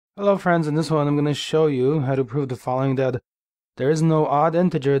Hello friends, in this one I'm going to show you how to prove the following: that there is no odd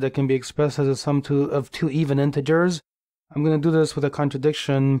integer that can be expressed as a sum of two even integers. I'm going to do this with a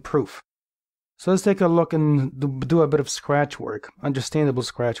contradiction proof. So let's take a look and do a bit of scratch work, understandable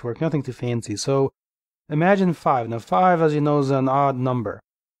scratch work, nothing too fancy. So imagine 5. Now 5, as you know, is an odd number.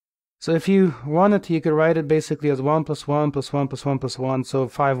 So if you wanted to, you could write it basically as 1 plus 1 plus 1 plus 1 plus 1, so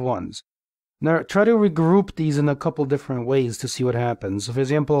 5 ones. Now try to regroup these in a couple different ways to see what happens. So for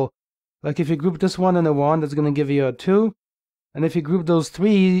example, like if you group this one and a 1, that's going to give you a 2. And if you group those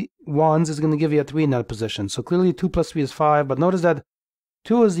 3 ones, it's going to give you a 3 in that position. So clearly 2 plus 3 is 5, but notice that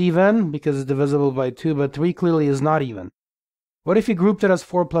 2 is even because it's divisible by 2, but 3 clearly is not even. What if you grouped it as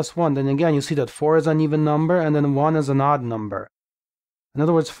 4 plus 1? Then again, you see that 4 is an even number and then 1 is an odd number. In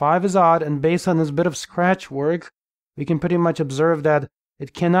other words, 5 is odd, and based on this bit of scratch work, we can pretty much observe that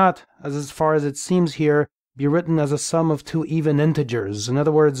it cannot, as far as it seems here, be written as a sum of two even integers. In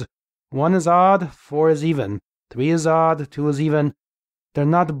other words, 1 is odd, 4 is even. 3 is odd, 2 is even. They're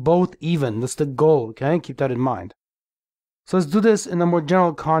not both even. That's the goal, okay? Keep that in mind. So let's do this in a more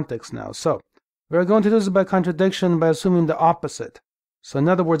general context now. So we're going to do this by contradiction by assuming the opposite. So in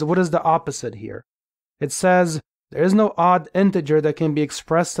other words, what is the opposite here? It says there is no odd integer that can be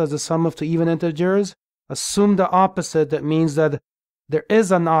expressed as the sum of two even integers. Assume the opposite. That means that there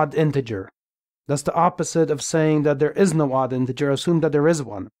is an odd integer. That's the opposite of saying that there is no odd integer. Assume that there is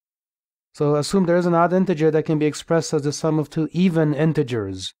one. So assume there is an odd integer that can be expressed as the sum of two even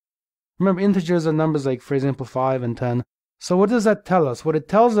integers. Remember, integers are numbers like, for example, 5 and 10. So what does that tell us? What it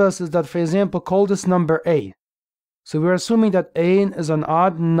tells us is that, for example, call this number a. So we're assuming that a is an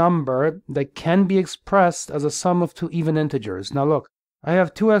odd number that can be expressed as a sum of two even integers. Now look, I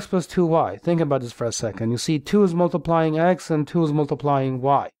have 2x plus 2y. Think about this for a second. You see 2 is multiplying x and 2 is multiplying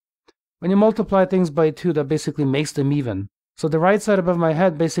y. When you multiply things by 2, that basically makes them even. So the right side above my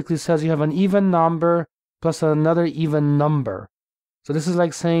head basically says you have an even number plus another even number. So this is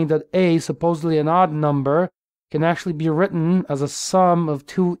like saying that a, supposedly an odd number, can actually be written as a sum of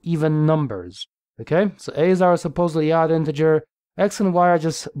two even numbers. Okay? So a is our supposedly odd integer. X and y are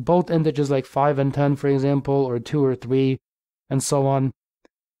just both integers like 5 and 10, for example, or 2 or 3. And so on.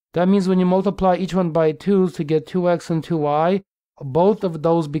 That means when you multiply each one by 2 to get 2x and 2y, both of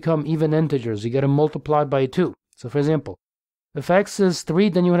those become even integers. You get to multiply by 2. So for example, if x is 3,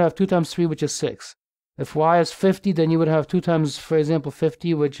 then you would have 2 times 3, which is 6. If y is 50, then you would have 2 times, for example,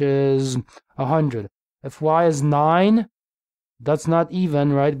 50, which is 100. If y is 9, that's not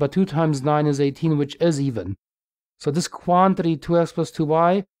even, right? But 2 times 9 is 18, which is even. So this quantity, 2x plus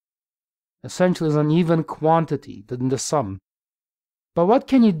 2y, essentially is an even quantity in the sum. But what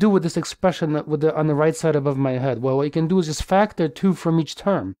can you do with this expression on the right side above my head? Well, what you can do is just factor 2 from each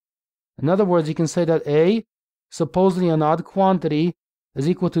term. In other words, you can say that a, supposedly an odd quantity, is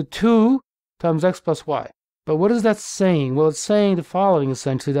equal to 2 times x plus y. But what is that saying? Well, it's saying the following,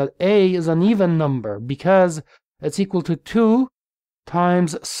 essentially, that a is an even number because it's equal to 2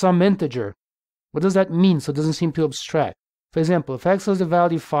 times some integer. What does that mean? So it doesn't seem too abstract. For example, if x has the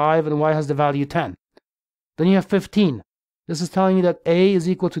value 5 and y has the value 10, then you have 15. This is telling you that a is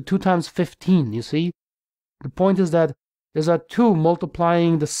equal to 2 times 15, you see? The point is that there's a 2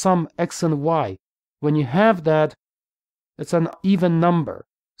 multiplying the sum x and y. When you have that, it's an even number.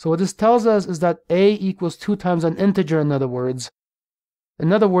 So what this tells us is that a equals 2 times an integer, in other words.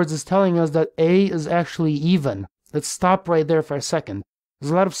 In other words, it's telling us that a is actually even. Let's stop right there for a second.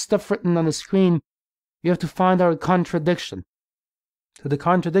 There's a lot of stuff written on the screen. You have to find our contradiction. So the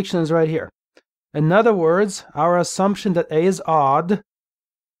contradiction is right here. In other words, our assumption that a is odd,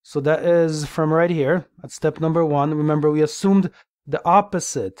 so that is from right here, at step number 1. Remember, we assumed the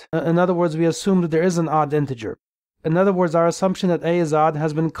opposite. In other words, we assumed that there is an odd integer. In other words, our assumption that a is odd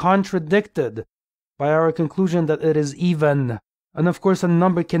has been contradicted by our conclusion that it is even. And of course, a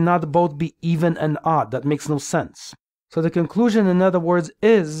number cannot both be even and odd. That makes no sense. So the conclusion, in other words,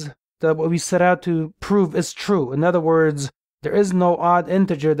 is that what we set out to prove is true. In other words, there is no odd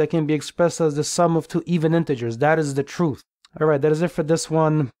integer that can be expressed as the sum of two even integers. That is the truth. Alright, that is it for this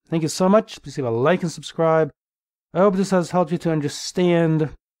one. Thank you so much. Please leave a like and subscribe. I hope this has helped you to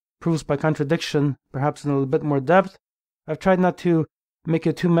understand proofs by contradiction, perhaps in a little bit more depth. I've tried not to make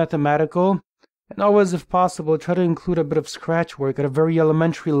it too mathematical. And always, if possible, try to include a bit of scratch work at a very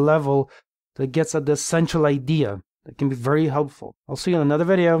elementary level that gets at the essential idea. That can be very helpful. I'll see you in another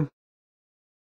video.